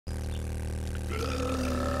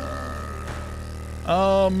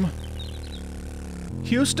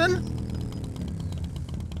Houston?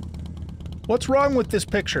 What's wrong with this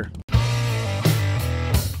picture?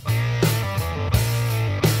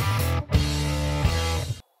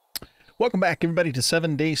 Welcome back, everybody, to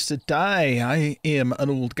 7 Days to Die. I am an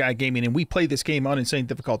old guy gaming, and we play this game on insane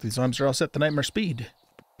difficulty, so I'm all set to nightmare speed.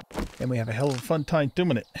 And we have a hell of a fun time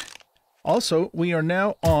doing it. Also, we are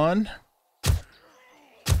now on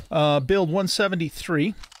build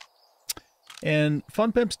 173. And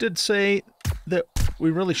Fun Pimps did say that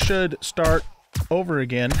we really should start over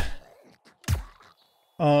again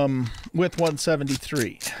with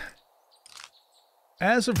 173.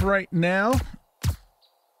 As of right now,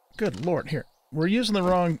 good lord, here, we're using the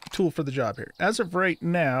wrong tool for the job here. As of right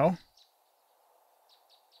now,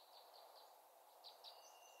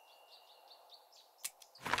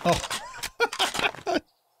 oh,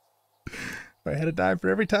 I had a dime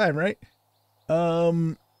for every time, right?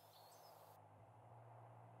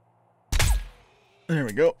 There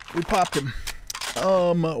we go. We popped him.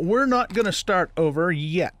 We're not going to start over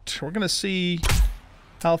yet. We're going to see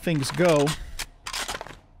how things go.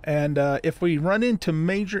 And if we run into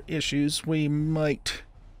major issues, we might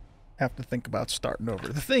have to think about starting over.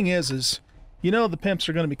 The thing is you know the pimps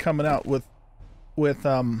are going to be coming out with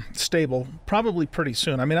stable probably pretty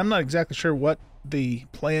soon. I mean, I'm not exactly sure what the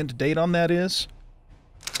planned date on that is.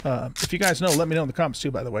 If you guys know, let me know in the comments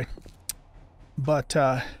too, by the way. But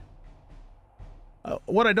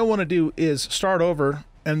what I don't want to do is start over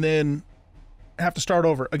and then have to start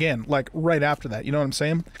over again, like right after that. You know what I'm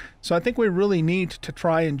saying? So I think we really need to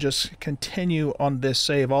try and just continue on this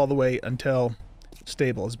save all the way until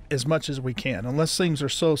stable as much as we can, unless things are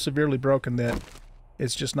so severely broken that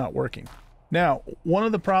it's just not working. Now, one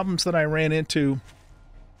of the problems that I ran into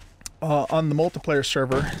on the multiplayer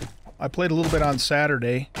server, I played a little bit on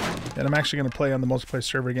Saturday, and I'm actually going to play on the multiplayer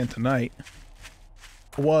server again tonight,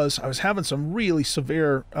 was I was having some really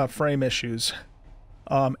severe frame issues.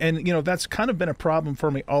 And, you know, that's kind of been a problem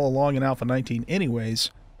for me all along in Alpha 19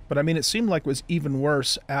 anyways. But, I mean, it seemed like it was even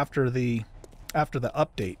worse after the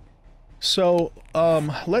update. So,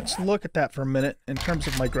 let's look at that for a minute in terms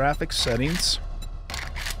of my graphics settings.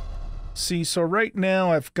 See, so right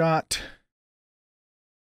now I've got...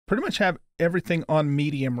 pretty much have everything on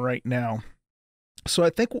medium right now. So I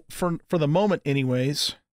think for the moment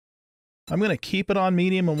anyways, I'm going to keep it on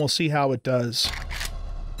medium and we'll see how it does.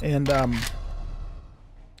 And,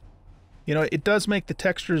 you know, it does make the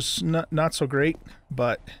textures not so great,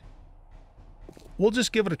 but we'll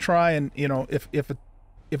just give it a try. And, you know, if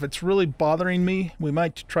it's really bothering me, we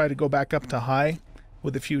might try to go back up to high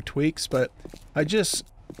with a few tweaks. But I just,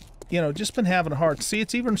 you know, just been having a hard... See,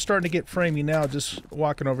 it's even starting to get framey now just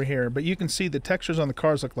walking over here. But you can see the textures on the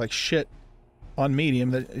cars look like shit on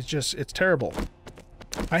medium. That it's terrible.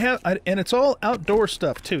 And it's all outdoor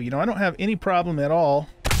stuff too. You know, I don't have any problem at all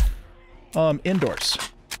indoors.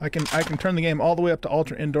 I can turn the game all the way up to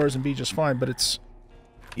ultra indoors and be just fine. But it's,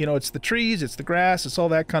 you know, it's the trees, it's the grass, it's all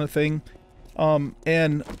that kind of thing.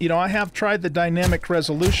 And you know, I have tried the dynamic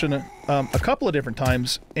resolution a couple of different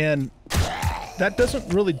times, and that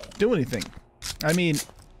doesn't really do anything. I mean,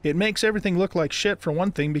 it makes everything look like shit for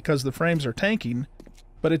one thing because the frames are tanking,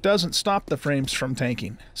 but it doesn't stop the frames from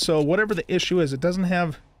tanking. So whatever the issue is, it doesn't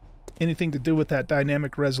have anything to do with that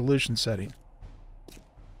dynamic resolution setting.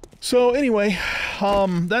 So anyway,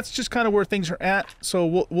 that's just kind of where things are at.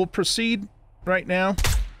 So we'll proceed right now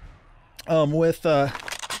with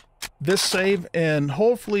this save, and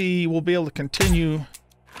hopefully we'll be able to continue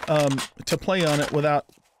to play on it without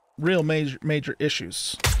real major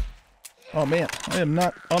issues. Oh man, I am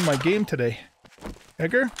not on my game today.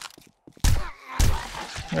 Edgar?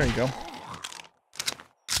 There you go.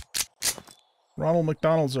 Ronald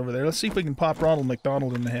McDonald's over there. Let's see if we can pop Ronald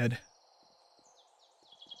McDonald in the head.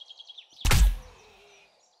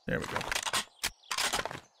 There we go.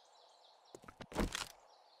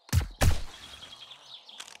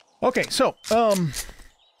 Okay, so,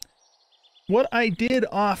 what I did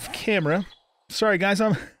off camera... Sorry guys,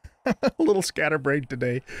 I'm a little scatterbrained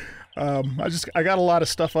today. I got a lot of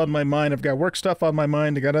stuff on my mind. I've got work stuff on my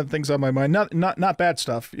mind. I got other things on my mind. Not bad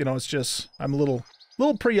stuff. You know, it's just I'm a little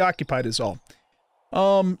preoccupied is all.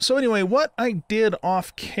 So anyway, what I did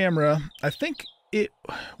off camera, I think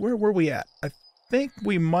where were we at? I think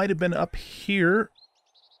we might have been up here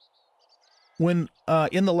when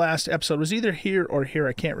in the last episode. It was either here or here.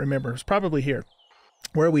 I can't remember. It was probably here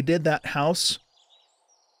where we did that house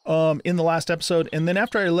in the last episode. And then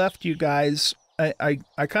after I left you guys, I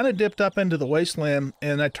kind of dipped up into the wasteland,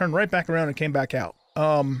 and I turned right back around and came back out.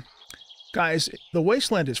 Guys, the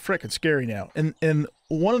wasteland is frickin' scary now. And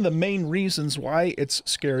one of the main reasons why it's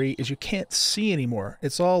scary is you can't see anymore.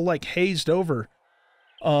 It's all like hazed over.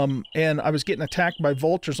 And I was getting attacked by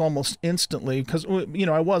vultures almost instantly because, you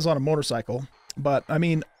know, I was on a motorcycle. But I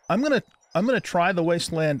mean, I'm gonna try the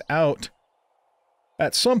wasteland out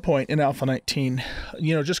at some point in Alpha 19.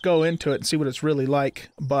 You know, just go into it and see what it's really like.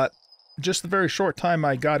 But just the very short time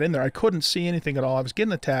I got in there, I couldn't see anything at all. I was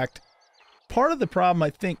getting attacked. Part of the problem, I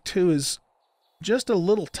think, too, is just a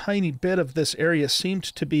little tiny bit of this area seemed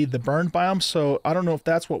to be the burn biome. So I don't know if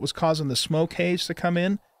that's what was causing the smoke haze to come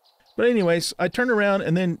in. But anyways, I turned around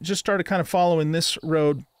and then just started kind of following this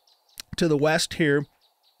road to the west here.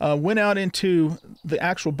 Went out into the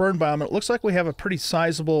actual burn biome. It looks like we have a pretty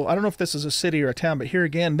sizable, I don't know if this is a city or a town, but here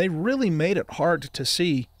again, they really made it hard to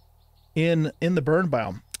see in the burn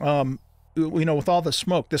biome. You know, with all the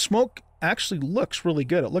smoke. The smoke actually looks really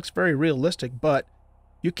good. It looks very realistic, but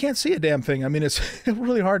you can't see a damn thing. I mean, it's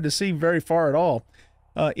really hard to see very far at all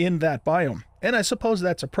in that biome. And I suppose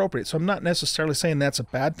that's appropriate. So I'm not necessarily saying that's a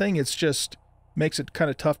bad thing. It's just makes it kind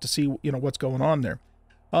of tough to see, you know, what's going on there.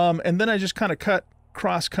 And then I just kind of cut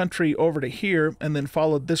cross country over to here and then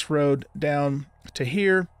followed this road down to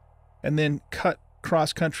here and then cut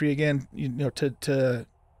cross country again, you know, to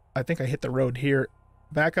I think I hit the road here,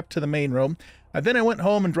 back up to the main road. Then I went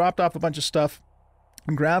home and dropped off a bunch of stuff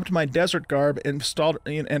and grabbed my desert garb and installed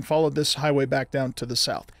and followed this highway back down to the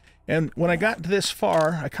south. And when I got this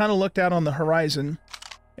far, I kind of looked out on the horizon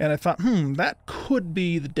and I thought, that could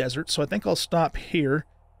be the desert. So I think I'll stop here.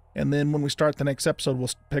 And then when we start the next episode, we'll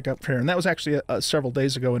pick up here. And that was actually several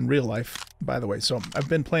days ago in real life, by the way. So I've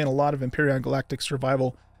been playing a lot of Empyrion Galactic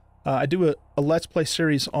Survival. I do a Let's Play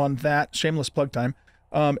series on that, shameless plug time.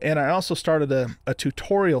 And I also started a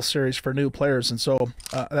tutorial series for new players. And so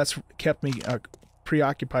that's kept me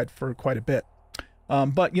preoccupied for quite a bit.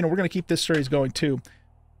 But, you know, we're going to keep this series going too.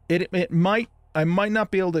 I might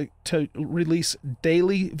not be able to release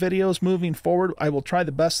daily videos moving forward. I will try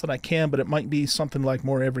the best that I can, but it might be something like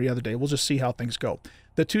more every other day. We'll just see how things go.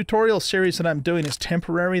 The tutorial series that I'm doing is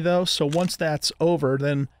temporary though, so once that's over,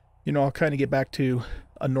 then, you know, I'll kind of get back to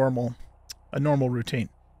a normal routine.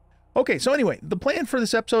 Okay, so anyway, the plan for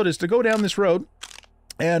this episode is to go down this road,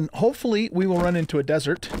 and hopefully we will run into a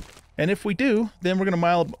desert. And if we do, then we're going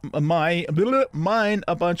to mine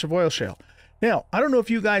a bunch of oil shale. Now, I don't know if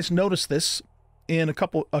you guys noticed this in a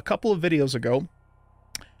couple of videos ago.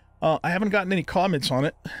 I haven't gotten any comments on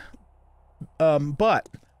it, but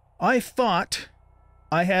I thought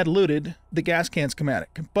I had looted the gas can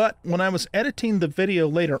schematic. But when I was editing the video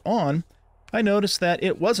later on, I noticed that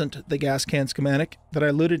it wasn't the gas can schematic that I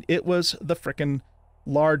looted. It was the frickin'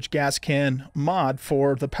 large gas can mod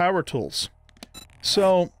for the power tools.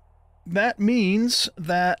 So that means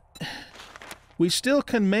that we still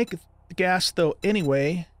can make gas though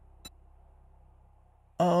anyway.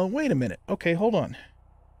 Wait a minute. Okay, hold on.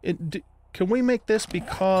 Can we make this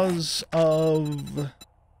because of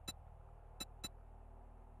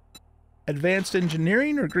advanced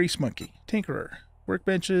engineering or grease monkey? Tinkerer.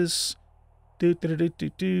 Workbenches.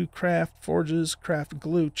 Craft forges. Craft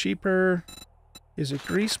glue. Cheaper. Is it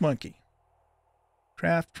grease monkey?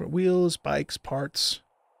 Craft for wheels, bikes, parts.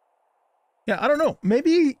 Yeah, I don't know.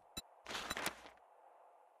 Maybe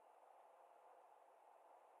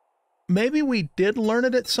we did learn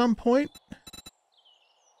it at some point,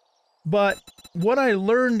 but what I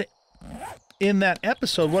learned in that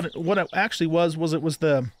episode, what it actually was it was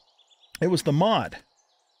the mod.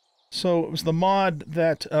 So it was the mod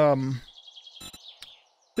that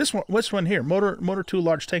this one here, motor 2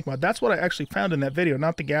 large tank mod. That's what I actually found in that video,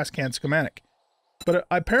 not the gas can schematic. But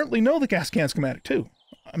I apparently know the gas can schematic too.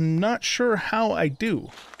 I'm not sure how I do.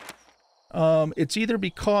 It's either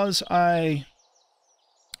because I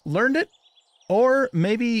learned it, or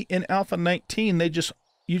maybe in Alpha 19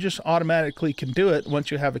 you just automatically can do it once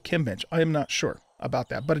you have a chem bench. I am not sure about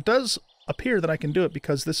that, but it does appear that I can do it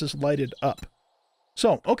because this is lighted up.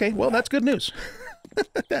 So okay, well, that's good news.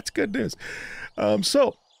 That's good news.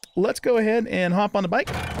 So let's go ahead and hop on the bike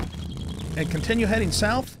and continue heading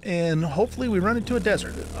south, and hopefully we run into a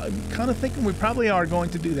desert. I'm kind of thinking we probably are going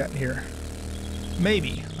to do that here.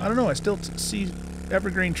 Maybe. I don't know. I still see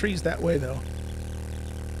evergreen trees that way though.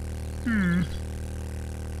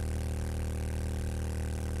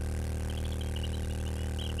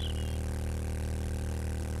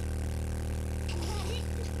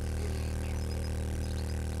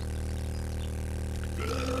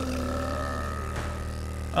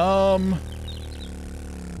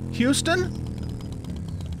 Houston?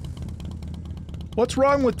 What's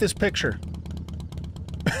wrong with this picture?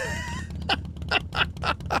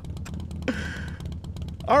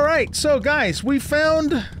 All right, so guys, we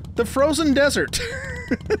found the frozen desert.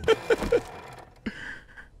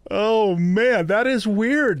 Oh man, that is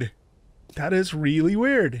weird. That is really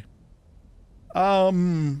weird.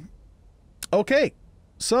 Okay,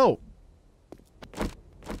 so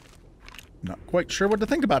not quite sure what to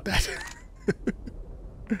think about that.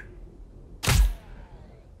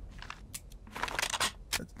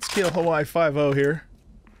 Let's kill Hawaii 5-0 here,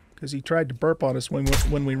 because he tried to burp on us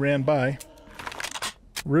when we ran by.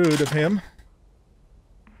 Rude of him.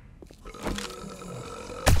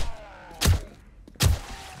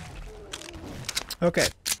 Okay,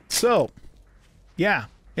 so yeah,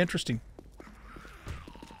 interesting.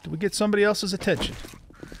 Did we get somebody else's attention?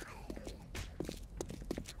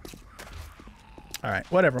 Alright,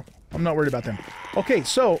 whatever. I'm not worried about them. Okay,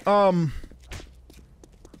 so,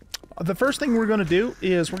 the first thing we're going to do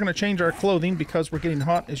is we're going to change our clothing because we're getting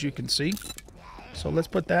hot, as you can see. So let's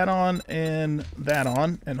put that on, and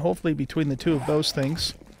hopefully between the two of those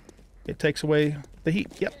things, it takes away the heat.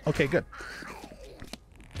 Yep, okay, good.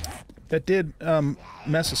 That did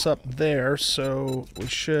mess us up there, so we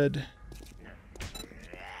should...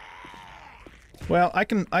 Well, I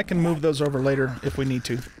can move those over later if we need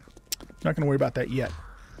to. Not going to worry about that yet.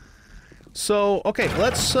 So, okay,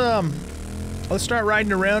 let's start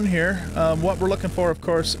riding around here. What we're looking for, of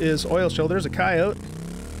course, is oil shale. There's a coyote.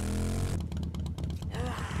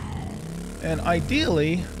 And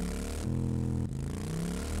ideally,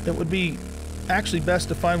 it would be actually best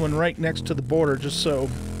to find one right next to the border, just so,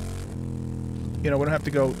 you know, we don't have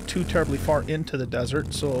to go too terribly far into the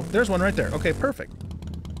desert. So there's one right there. Okay, perfect.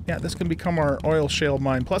 Yeah, this can become our oil shale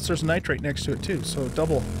mine. Plus there's nitrate next to it too, so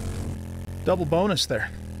double bonus there.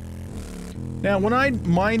 Now, when I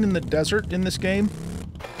mine in the desert in this game,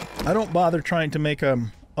 I don't bother trying to make a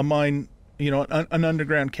mine, you know, an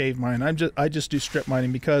underground cave mine. I just do strip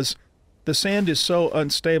mining because the sand is so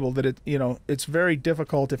unstable that it's very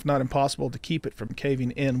difficult, if not impossible, to keep it from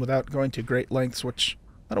caving in without going to great lengths, which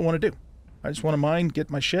I don't want to do. I just want to mine, get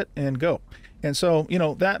my shit, and go. And so, you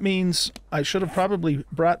know, that means I should have probably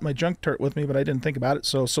brought my junk turret with me, but I didn't think about it,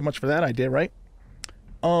 so much for that idea, right?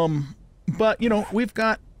 But, you know, we've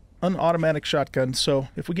got an automatic shotgun, so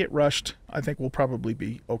if we get rushed, I think we'll probably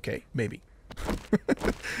be okay, maybe.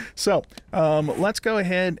 So, let's go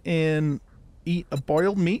ahead and eat a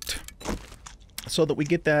boiled meat so that we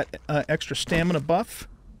get that extra stamina buff.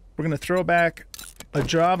 We're going to throw back a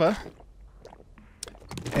Java,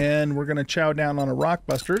 and we're going to chow down on a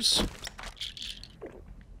Rockbusters.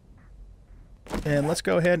 And let's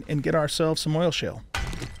go ahead and get ourselves some oil shale.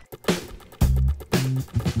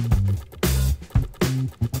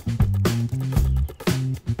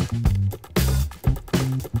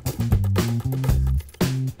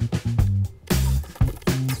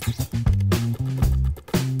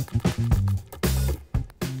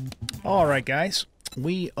 Alright guys,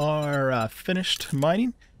 we are finished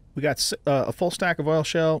mining. We got a full stack of oil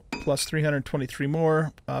shale plus 323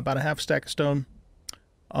 more, about a half stack of stone,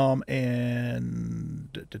 and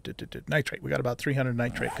nitrate. We got about 300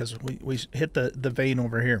 nitrate because we hit the vein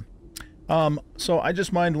over here. So I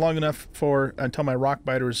just mined long enough until my rock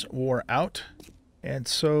biters wore out, and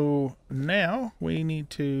so now we need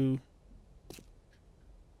to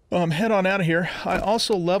head on out of here. I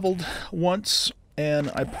also leveled once,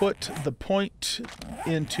 and I put the point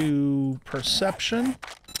into perception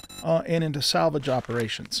and into salvage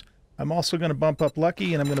operations. I'm also going to bump up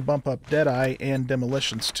Lucky, and I'm going to bump up Deadeye and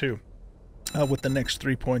Demolitions too, with the next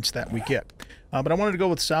 3 points that we get. But I wanted to go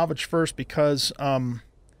with salvage first because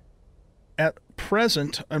at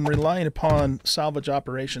present I'm relying upon salvage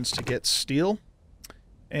operations to get steel,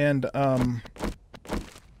 and get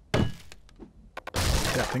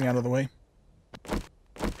that thing out of the way.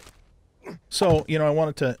 So, you know, I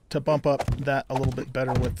wanted to bump up that a little bit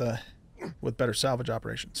better with better salvage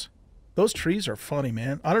operations. Those trees are funny,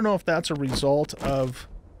 man. I don't know if that's a result of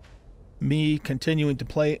me continuing to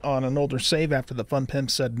play on an older save after the Fun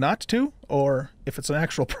Pimp said not to, or if it's an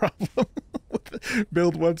actual problem with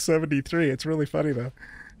build 173. It's really funny, though.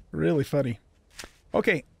 Really funny.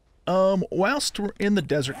 Okay, whilst we're in the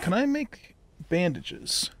desert, can I make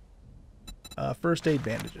bandages? First aid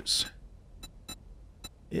bandages.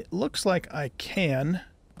 It looks like I can,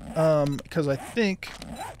 because I think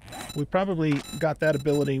we probably got that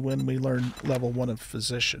ability when we learned level 1 of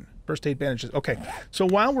Physician. First aid bandages. Okay, so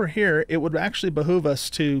while we're here, it would actually behoove us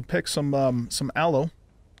to pick some aloe.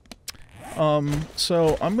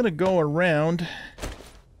 So I'm going to go around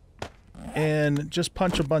and just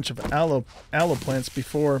punch a bunch of aloe plants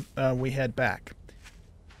before we head back.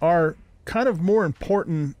 Our kind of more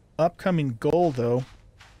important upcoming goal, though,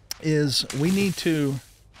 is we need to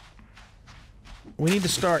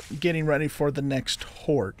start getting ready for the next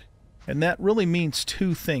horde. And that really means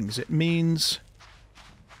two things. It means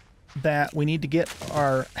that we need to get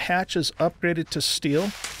our hatches upgraded to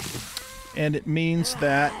steel, and it means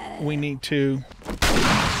that we need to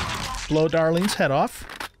blow Darlene's head off,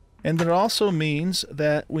 and it also means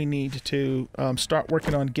that we need to start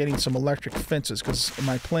working on getting some electric fences, because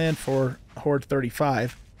my plan for Horde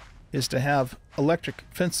 35 is to have electric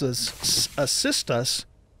fences assist us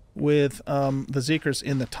with the Zeekers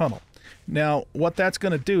in the tunnel. Now, what that's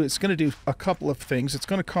going to do, it's going to do a couple of things. It's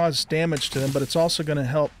going to cause damage to them, but it's also going to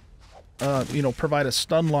help, you know, provide a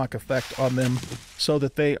stun lock effect on them so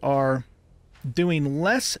that they are doing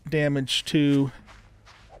less damage to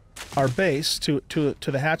our base, to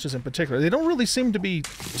the hatches in particular. They don't really seem to be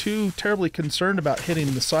too terribly concerned about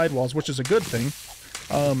hitting the sidewalls, which is a good thing.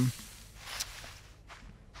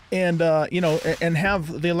 You know, and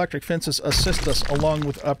have the electric fences assist us along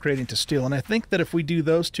with upgrading to steel. And I think that if we do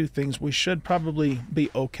those two things, we should probably be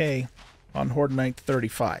okay on Horde Night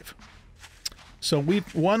 35. So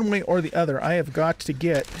one way or the other, I have got to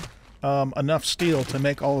get enough steel to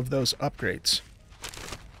make all of those upgrades.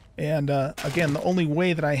 And again, the only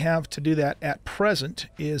way that I have to do that at present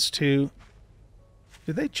is to...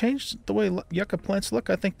 Did they change the way yucca plants look?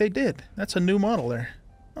 I think they did. That's a new model there.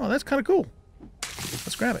 Oh, that's kind of cool.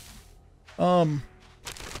 Let's grab it.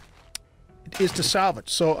 It is to salvage.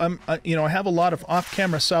 So you know, I have a lot of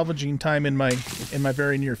off-camera salvaging time in my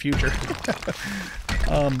very near future.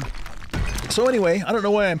 So anyway, I don't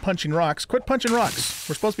know why I'm punching rocks. Quit punching rocks.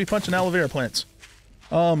 We're supposed to be punching aloe vera plants.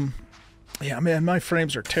 Yeah, man, my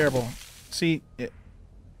frames are terrible. See, if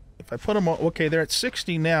I put them... Okay, they're at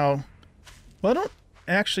 60 now. Well, I don't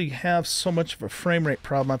actually have so much of a frame rate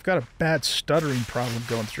problem. I've got a bad stuttering problem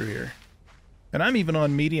going through here. And I'm even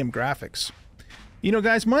on medium graphics. You know,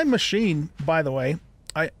 guys, my machine, by the way,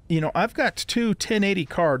 I've got two 1080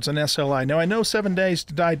 cards on SLI. Now, I know 7 Days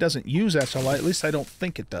to Die doesn't use SLI. At least I don't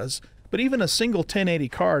think it does. But even a single 1080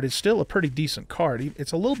 card is still a pretty decent card.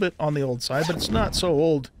 It's a little bit on the old side, but it's not so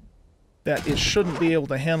old that it shouldn't be able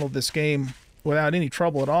to handle this game without any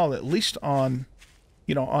trouble at all, at least on,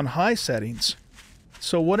 you know, on high settings.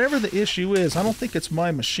 So whatever the issue is, I don't think it's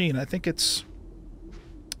my machine. I think it's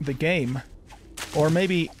the game. Or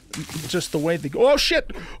maybe just the way they go. Oh,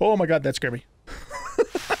 shit! Oh, my God, that scared me.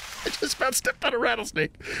 I just about stepped on a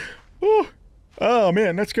rattlesnake. Ooh. Oh,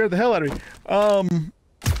 man, that scared the hell out of me.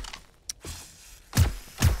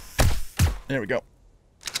 There we go.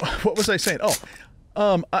 What was I saying? Oh,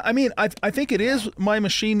 I mean, I think it is my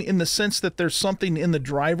machine in the sense that there's something in the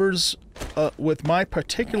drivers with my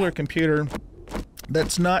particular computer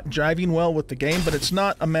that's not jiving well with the game, but it's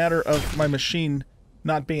not a matter of my machine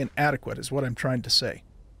not being adequate, is what I'm trying to say.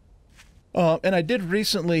 And I did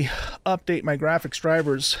recently update my graphics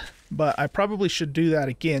drivers, but I probably should do that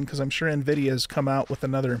again because I'm sure NVIDIA has come out with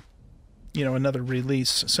another, you know, another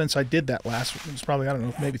release since I did that last. It was probably, I don't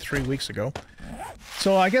know, maybe 3 weeks ago.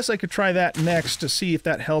 So I guess I could try that next to see if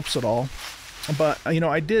that helps at all. But, you know,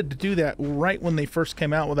 I did do that right when they first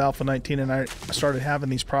came out with Alpha 19 and I started having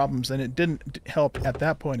these problems, and it didn't help at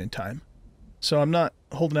that point in time. So I'm not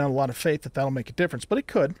holding out a lot of faith that that'll make a difference, but it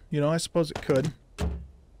could. You know, I suppose it could.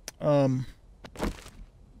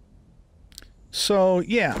 So,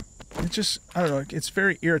 yeah. It just, I don't know, it's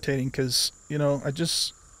very irritating because, you know, I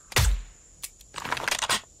just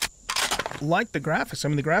like the graphics. I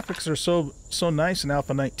mean, the graphics are so nice in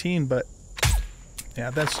Alpha 19, but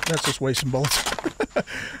yeah, that's just wasting bullets.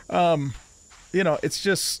 You know, it's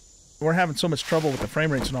just, we're having so much trouble with the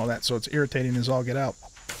frame rates and all that, so it's irritating as all get out.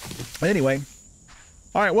 Anyway,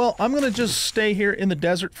 all right, well, I'm going to just stay here in the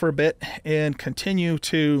desert for a bit and continue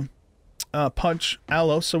to punch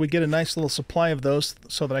aloe so we get a nice little supply of those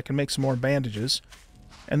so that I can make some more bandages.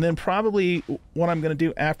 And then probably what I'm going to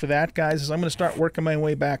do after that, guys, is I'm going to start working my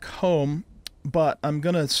way back home, but I'm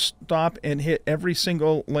going to stop and hit every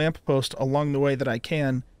single lamppost along the way that I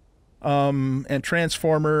can, and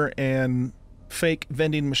transformer and fake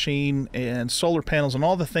vending machine and solar panels and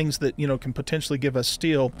all the things that, you know, can potentially give us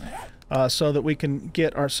steel, so that we can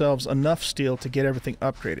get ourselves enough steel to get everything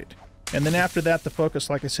upgraded. And then after that, the focus,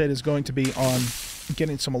 like I said, is going to be on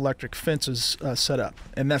getting some electric fences set up.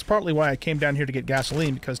 And that's partly why I came down here to get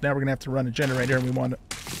gasoline, because now we're going to have to run a generator, and we want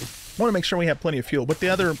to make sure we have plenty of fuel. But the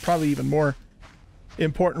other, probably even more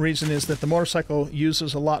important reason is that the motorcycle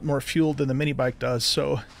uses a lot more fuel than the mini bike does.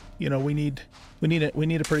 So, you know, we need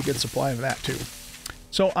a pretty good supply of that too.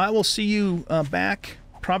 So I will see you back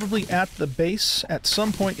probably at the base at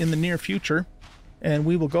some point in the near future, and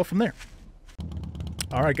we will go from there.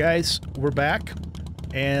 All right, guys, we're back,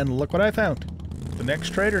 and look what I found. The next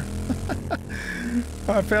trader.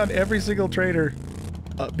 I found every single trader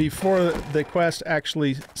before the quest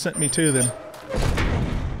actually sent me to them.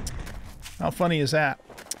 How funny is that?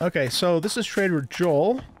 Okay, so this is Trader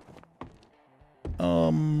Joel.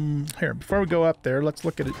 Here, before we go up there, let's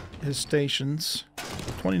look at his stations.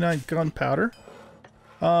 29 gunpowder.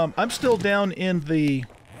 I'm still down in the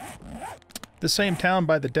same town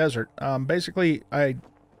by the desert. Basically, I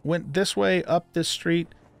went this way, up this street.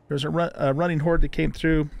 There's a running horde that came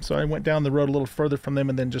through, so I went down the road a little further from them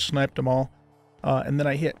and then just sniped them all. And then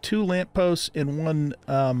I hit 2 lampposts and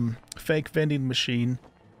 1 fake vending machine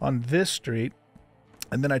on this street.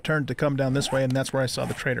 And then I turned to come down this way, and that's where I saw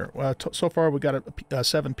the trader. So far, we got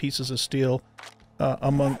 7 pieces of steel,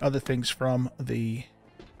 among other things from the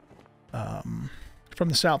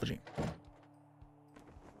salvaging.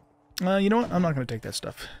 You know what? I'm not going to take that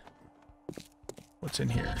stuff. What's in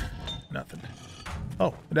here? Nothing.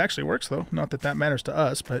 Oh, it actually works, though. Not that that matters to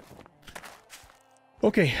us, but...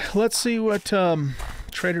 Okay, let's see what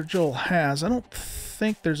Trader Joel has. I don't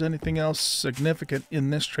think there's anything else significant in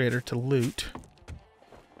this trader to loot.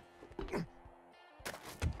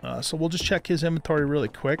 So we'll just check his inventory really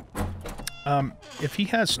quick. If he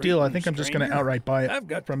has steel, I think I'm just going to outright buy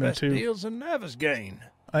it from him, too. I've got deals in Navisgain.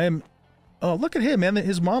 I am... Oh, look at him, man.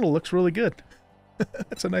 His model looks really good.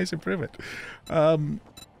 That's a nice improvement.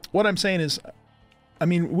 What I'm saying is, I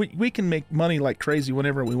mean, we can make money like crazy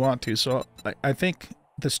whenever we want to, so I think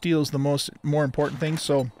the steel is the more important thing,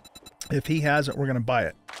 so if he has it, we're going to buy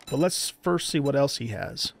it. But let's first see what else he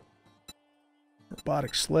has.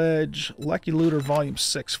 Robotic Sledge, Lucky Looter Volume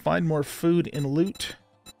 6, find more food and loot.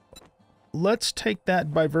 Let's take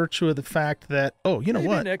that by virtue of the fact that, oh, you know Maybe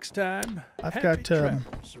what? Next time, I've happy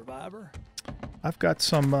got Survivor. I've got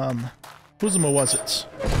some Whoozama-Wuzzits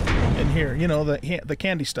in here. You know, the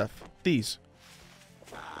candy stuff. These.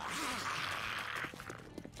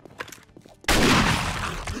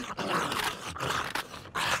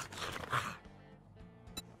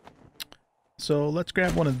 So let's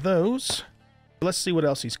grab one of those. Let's see what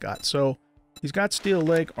else he's got. So he's got steel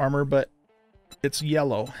leg armor, but it's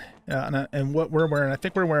yellow. And what we're wearing, I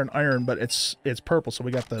think we're wearing iron, but it's purple, so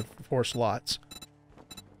we got the 4 slots.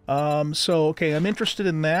 So, okay, I'm interested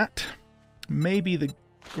in that. Maybe the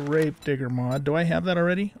Gravedigger mod. Do I have that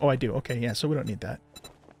already? Oh, I do. Okay, yeah, so we don't need that.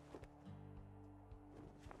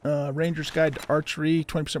 Ranger's Guide to Archery,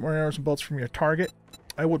 20% more arrows and bolts from your target.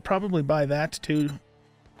 I would probably buy that, too,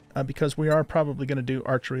 because we are probably going to do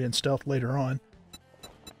archery and stealth later on.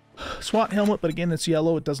 SWAT helmet, but again, it's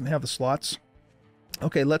yellow. It doesn't have the slots.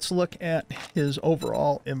 Okay, let's look at his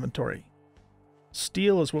overall inventory.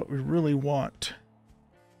 Steel is what we really want.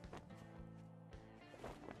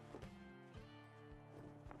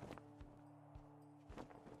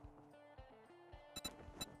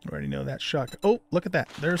 I already know that shock. Oh, look at that.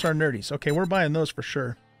 There's our nerdies. Okay, we're buying those for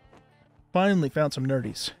sure. Finally found some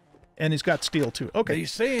nerdies. And he's got steel too. Okay.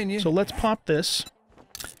 He's seeing you. So let's pop this.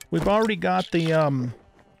 We've already got the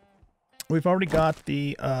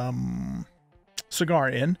cigar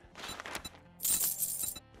in.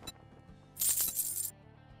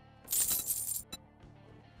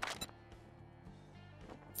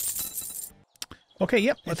 Okay,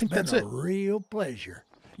 yep, I think that's it. It's been a real pleasure.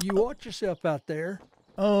 You watch yourself out there.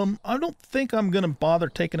 I don't think I'm gonna bother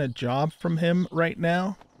taking a job from him right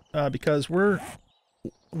now, because we're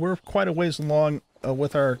quite a ways along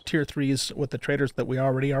with our tier 3s with the traders that we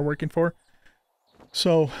already are working for.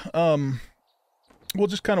 So, we'll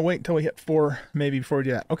just kind of wait until we hit 4, maybe, before we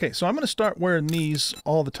do that. Okay, so I'm going to start wearing these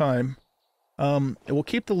all the time. We'll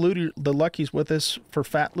keep the luckies with us for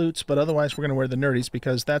fat loots, but otherwise we're going to wear the nerdies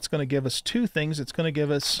because that's going to give us 2 things. It's going to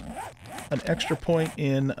give us an extra point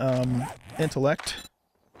in intellect.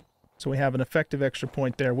 So we have an effective extra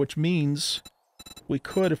point there, which means we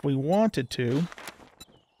could, if we wanted to...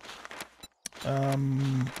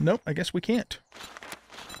 nope, I guess we can't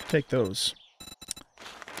take those.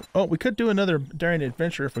 Oh, we could do another daring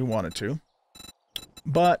adventure if we wanted to.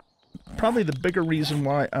 But probably the bigger reason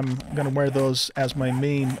why I'm going to wear those as my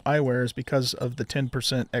main eyewear is because of the 10%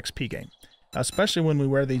 XP gain. Especially when we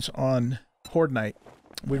wear these on Horde Night.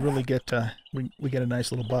 We really get we get a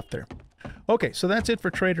nice little buff there. Okay, so that's it for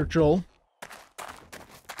Trader Joel.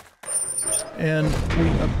 And we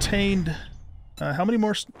obtained how many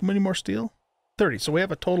more steel? 30. So we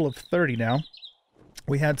have a total of 30 now.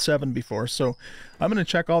 We had 7 before, so I'm going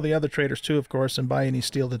to check all the other traders too, of course, and buy any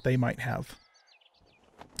steel that they might have.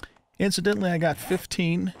 Incidentally, I got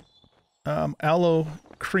 15 aloe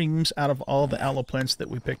creams out of all the aloe plants that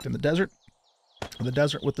we picked in the desert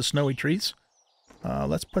with the snowy trees.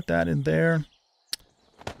 Let's put that in there.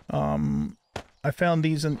 I found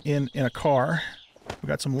these in a car. We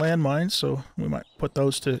got some landmines, so we might put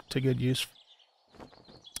those to good use.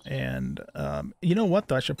 And you know what,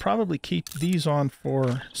 though? I should probably keep these on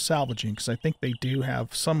for salvaging, because I think they do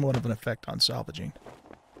have somewhat of an effect on salvaging.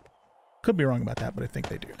 Could be wrong about that, but I think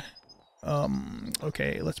they do.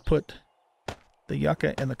 Okay, let's put the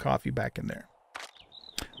yucca and the coffee back in there.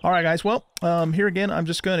 All right, guys. Well, here again, I'm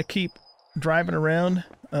just going to keep driving around.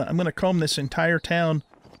 I'm going to comb this entire town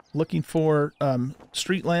looking for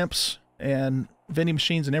street lamps and vending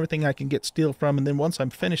machines and everything I can get steel from. And then once I'm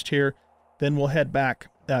finished here, then we'll head back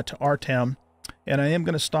to our town. And I am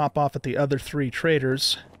going to stop off at the other 3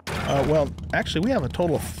 traders. Well, actually, we have a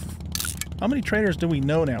total of... How many traders do we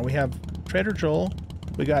know now? We have Trader Joel.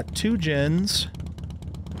 We got 2 Jens.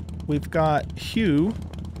 We've got Hugh.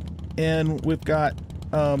 And we've got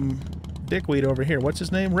Dickweed over here. What's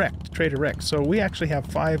his name? Rex. Trader Rex. So we actually have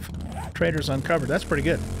 5 traders uncovered. That's pretty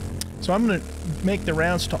good. So I'm going to make the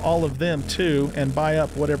rounds to all of them too and buy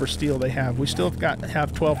up whatever steel they have. We still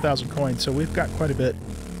have 12,000 coins, so we've got quite a bit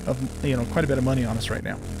of money on us right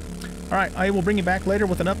now. All right, I will bring you back later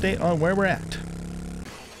with an update on where we're at.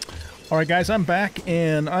 All right, guys, I'm back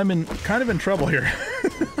and I'm kind of in trouble here.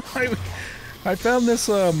 I found this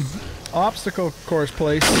obstacle course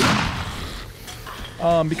place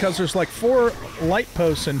because there's like 4 light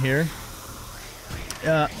posts in here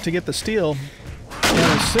to get the steel.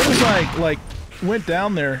 And as soon as I went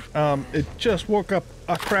down there, it just woke up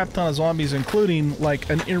a crap ton of zombies, including like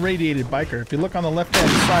an irradiated biker. If you look on the left-hand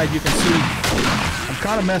side, you can see I'm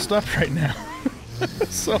kind of messed up right now.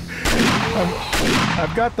 So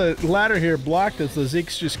I've got the ladder here blocked as the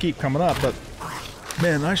Zeeks just keep coming up. But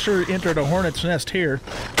man, I sure entered a hornet's nest here.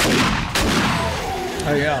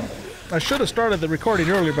 I should have started the recording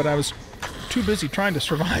earlier, but I was too busy trying to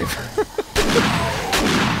survive.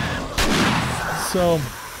 So,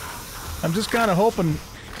 I'm just kind of hoping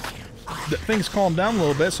that things calm down a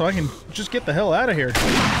little bit so I can just get the hell out of here.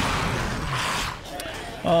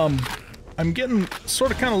 I'm getting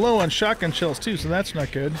sort of kind of low on shotgun shells too, so that's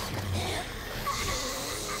not good.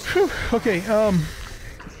 Whew, okay,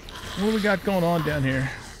 what do we got going on down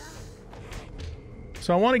here?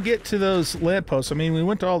 So I want to get to those lead posts. I mean, we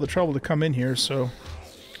went to all the trouble to come in here, so...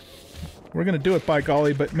 We're going to do it, by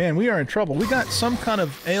golly, but man, we are in trouble. We got some kind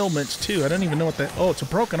of ailments, too. I don't even know what that... Oh, it's a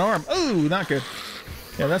broken arm. Oh, not good.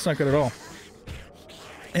 Yeah, that's not good at all.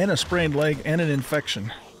 And a sprained leg and an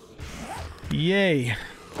infection. Yay.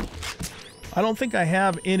 I don't think I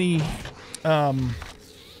have any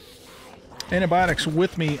antibiotics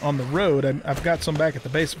with me on the road. I've got some back at the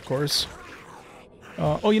base, of course.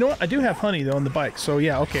 Oh, you know what? I do have honey, though, on the bike. So,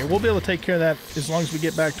 yeah, okay. We'll be able to take care of that as long as we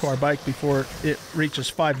get back to our bike before it reaches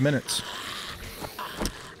 5 minutes.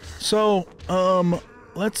 So,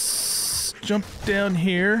 let's jump down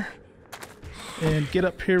here and get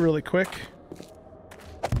up here really quick.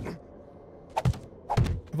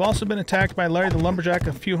 I've also been attacked by Larry the Lumberjack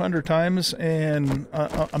a few hundred times and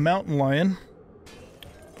a mountain lion.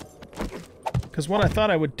 Because what I thought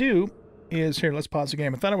I would do is... Here, let's pause the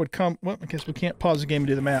game. I thought I would come... Well, I guess we can't pause the game and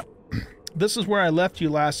do the map. This is where I left you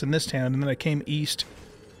last in this town, and then I came east.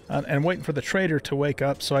 And I'm waiting for the trader to wake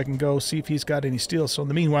up so I can go see if he's got any steel. So in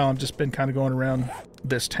the meanwhile, I've just been kind of going around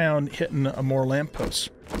this town hitting more lampposts.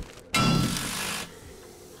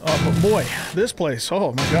 Oh, but boy, this place...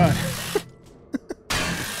 Oh, my God.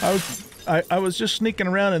 I was just sneaking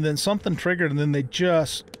around, and then something triggered, and then they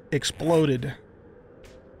just exploded.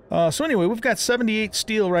 So anyway, we've got 78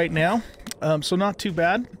 steel right now, so not too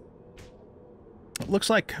bad. It looks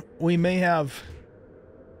like we may have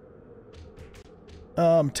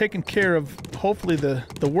taken care of, hopefully,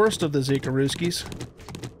 the worst of the Zekarooskies.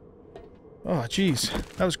 Oh, jeez,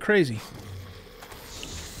 that was crazy.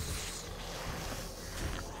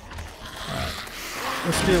 Alright,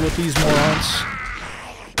 let's deal with these morons.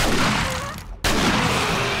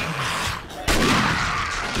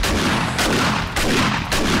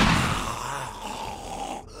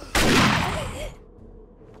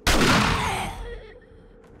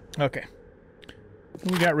 Okay.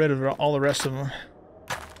 We got rid of all the rest of them.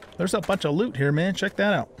 There's a bunch of loot here, man. Check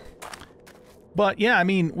that out. But yeah, I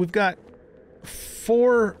mean, we've got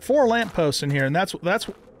four lampposts in here, and that's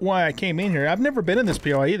why I came in here. I've never been in this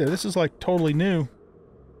POI either. This is like totally new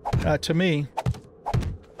to me.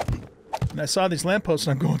 And I saw these lampposts,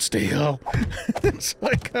 and I'm going, stay low. So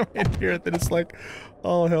I come in here, and then it's like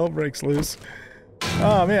all hell breaks loose.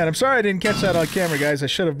 Oh man, I'm sorry I didn't catch that on camera, guys. I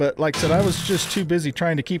should have, but like I said, I was just too busy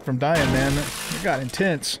trying to keep from dying, man. It got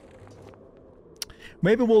intense.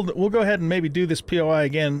 Maybe we'll go ahead and maybe do this POI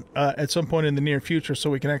again at some point in the near future, so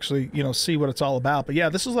we can actually, you know, see what it's all about. But yeah,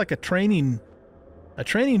 this is like a training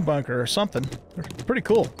bunker or something. Pretty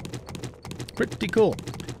cool. Pretty cool.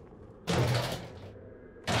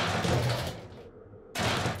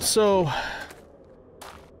 so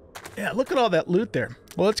yeah, look at all that loot there.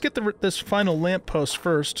 Well, let's get this final lamppost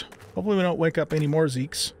first. Hopefully we don't wake up any more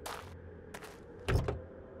Zeeks.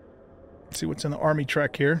 Let's see what's in the army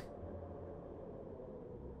truck here.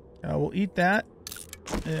 We'll eat that,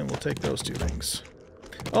 and we'll take those two things.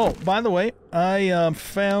 Oh, by the way, I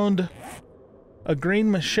found a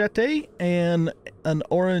green machete and an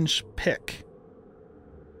orange pick.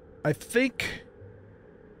 I think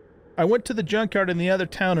I went to the junkyard in the other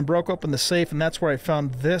town and broke open the safe, and that's where I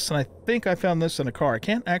found this, and I think I found this in a car. I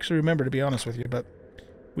can't actually remember, to be honest with you, but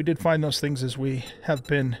we did find those things as we have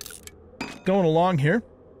been going along here.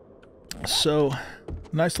 So,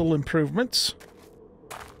 nice little improvements.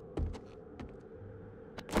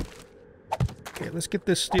 Okay, let's get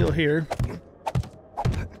this steel here.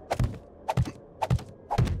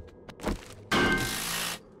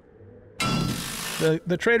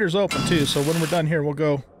 The trader's open too, so when we're done here, we'll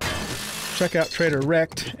go check out Trader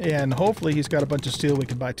Wrecked, and hopefully he's got a bunch of steel we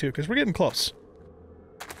can buy too, because we're getting close.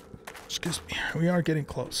 Excuse me, we are getting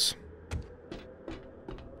close.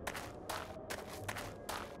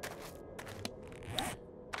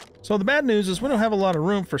 So the bad news is we don't have a lot of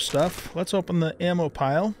room for stuff. Let's open the ammo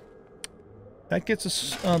pile. That gets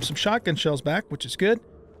us some shotgun shells back, which is good.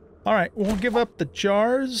 All right, we'll give up the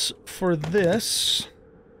jars for this.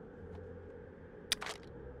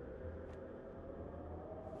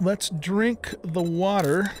 Let's drink the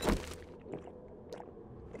water.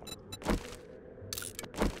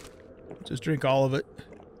 Just drink all of it.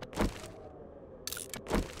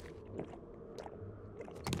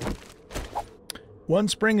 One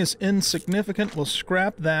spring is insignificant. We'll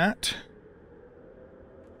scrap that.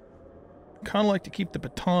 Kind of like to keep the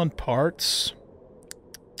baton parts.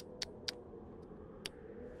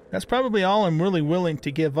 That's probably all I'm really willing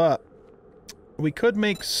to give up. We could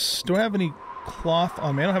make... Do I have any cloth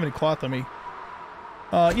on me? I don't have any cloth on me.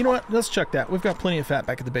 You know what? Let's check that. We've got plenty of fat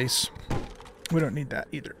back at the base. We don't need that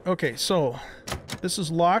either. Okay, so this is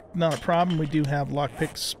locked. Not a problem. We do have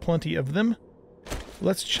lockpicks, plenty of them.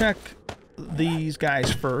 Let's check these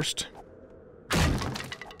guys first.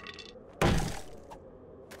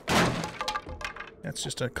 That's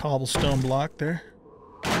just a cobblestone block there.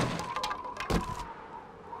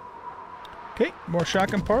 Okay, more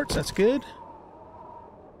shotgun parts. That's good.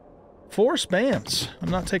 4 spams. I'm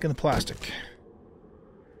not taking the plastic.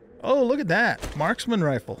 Oh, look at that. Marksman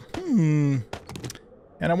rifle. And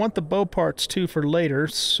I want the bow parts too for later,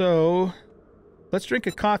 so let's drink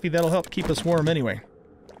a coffee. That'll help keep us warm anyway.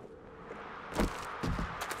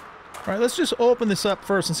 Alright, let's just open this up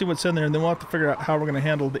first and see what's in there, and then we'll have to figure out how we're going to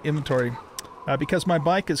handle the inventory. Because my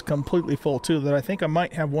bike is completely full too, that I think I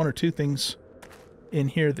might have 1 or 2 things in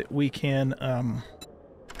here that we can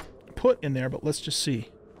put in there, but let's just see.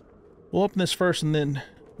 We'll open this first, and then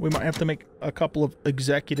we might have to make a couple of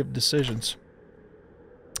executive decisions.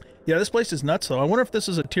 Yeah, this place is nuts, though. I wonder if this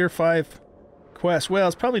is a Tier 5 quest. Well,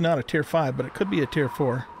 it's probably not a Tier 5, but it could be a Tier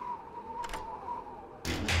 4.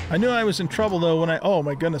 I knew I was in trouble, though, when I... Oh,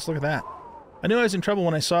 my goodness, look at that. I knew I was in trouble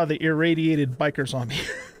when I saw the irradiated biker zombie.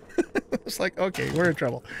 It's like, okay, we're in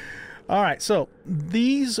trouble. All right, so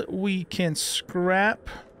these we can scrap.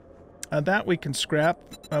 That we can scrap.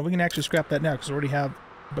 We can actually scrap that now because we already have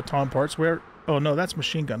baton parts. Where? Oh, no, that's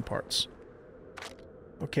machine gun parts.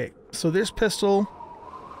 Okay, so this pistol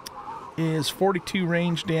is 42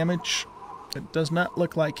 range damage. It does not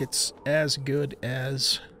look like it's as good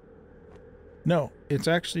as... No, it's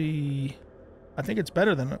actually... I think it's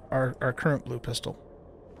better than our current blue pistol.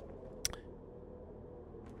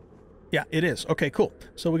 Yeah, it is. Okay, cool.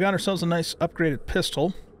 So we got ourselves a nice upgraded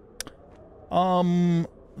pistol.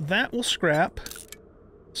 That will scrap.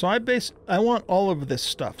 So I want all of this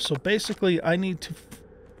stuff. So basically I need to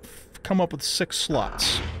come up with 6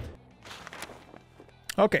 slots.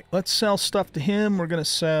 Okay, let's sell stuff to him. We're going to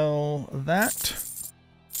sell that.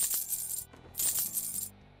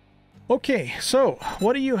 Okay, so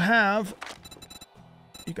what do you have?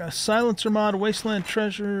 You got a silencer mod, wasteland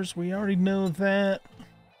treasures. We already know that.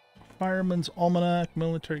 Fireman's almanac,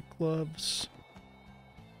 military gloves.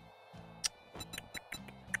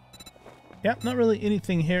 Yep, not really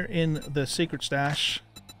anything here in the secret stash.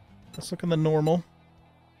 Let's look in the normal.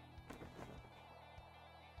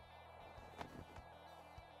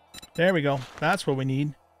 There we go. That's what we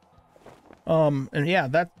need. And yeah,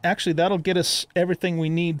 that'll get us everything we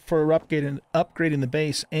need for upgrading the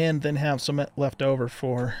base, and then have some left over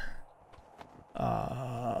for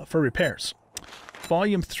repairs.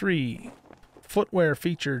 Volume 3, footwear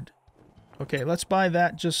featured. Okay, let's buy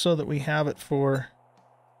that just so that we have it for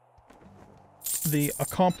the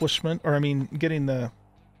accomplishment, or I mean, getting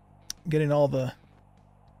all the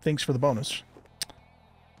things for the bonus.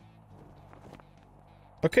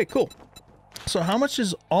 Okay, cool. So how much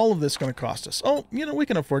is all of this going to cost us? Oh, you know, we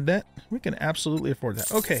can afford that. We can absolutely afford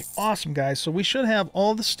that. Okay, awesome, guys. So we should have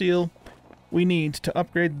all the steel we need to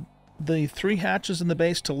upgrade the 3 hatches in the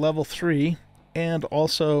base to level 3 and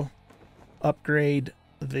also upgrade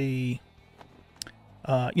the,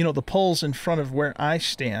 you know, the poles in front of where I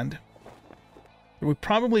stand. We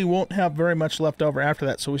probably won't have very much left over after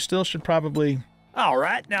that, so we still should probably... All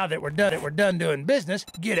right, now that we're done doing business,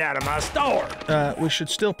 get out of my store. We should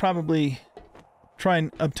still probably try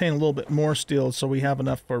and obtain a little bit more steel so we have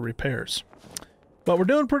enough for repairs. But we're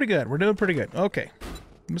doing pretty good. We're doing pretty good. Okay.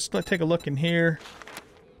 Let's take a look in here.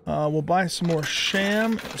 We'll buy some more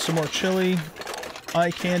sham, some more chili,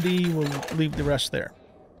 eye candy. We'll leave the rest there.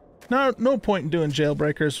 No point in doing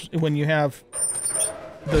jailbreakers when you have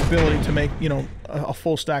the ability to make, you know, a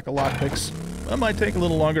full stack of lockpicks. That might take a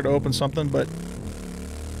little longer to open something, but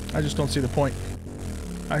I just don't see the point.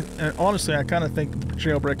 And honestly, I kind of think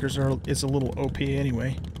jailbreakers is a little OP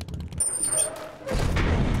anyway.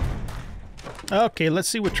 Okay, let's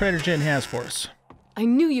see what Trader Jen has for us. I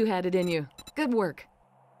knew you had it in you. Good work.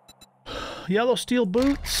 Yellow steel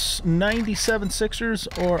boots, 97 Sixers,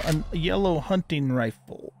 or a yellow hunting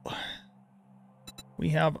rifle. We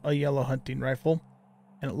have a yellow hunting rifle,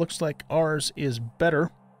 and it looks like ours is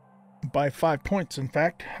better by 5 points, in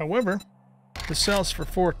fact. However, this sells for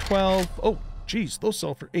 412. Oh, geez, those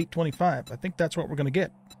sell for 825. I think that's what we're going to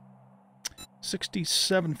get.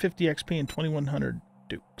 6750 XP and 2100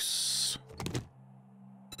 dukes.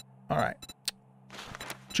 All right.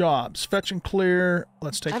 Jobs. Fetch and clear.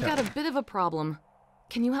 Let's take that. I've got a bit of a problem.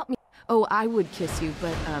 Can you help me? Oh, I would kiss you,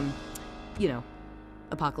 but, you know,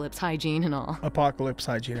 apocalypse hygiene and all. Apocalypse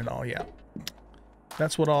hygiene and all, yeah.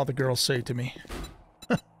 That's what all the girls say to me.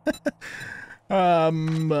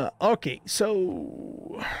 Okay,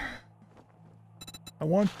 so I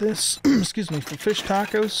want this, excuse me, for fish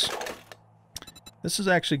tacos. This is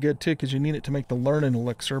actually good too because you need it to make the learning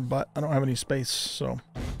elixir, but I don't have any space, so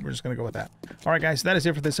we're just going to go with that. All right, guys, that is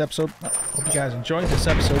it for this episode. Hope you guys enjoyed this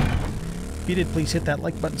episode. If you did, please hit that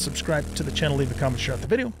like button, subscribe to the channel, leave a comment, share out the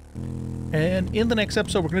video. And in the next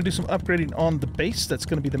episode, we're going to do some upgrading on the base. That's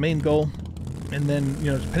going to be the main goal. And then,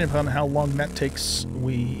 you know, depending upon how long that takes,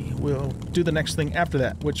 we will do the next thing after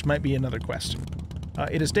that, which might be another quest.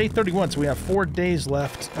 It is day 31, so we have 4 days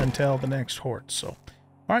left until the next horde. So,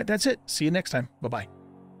 all right, that's it. See you next time. Bye-bye.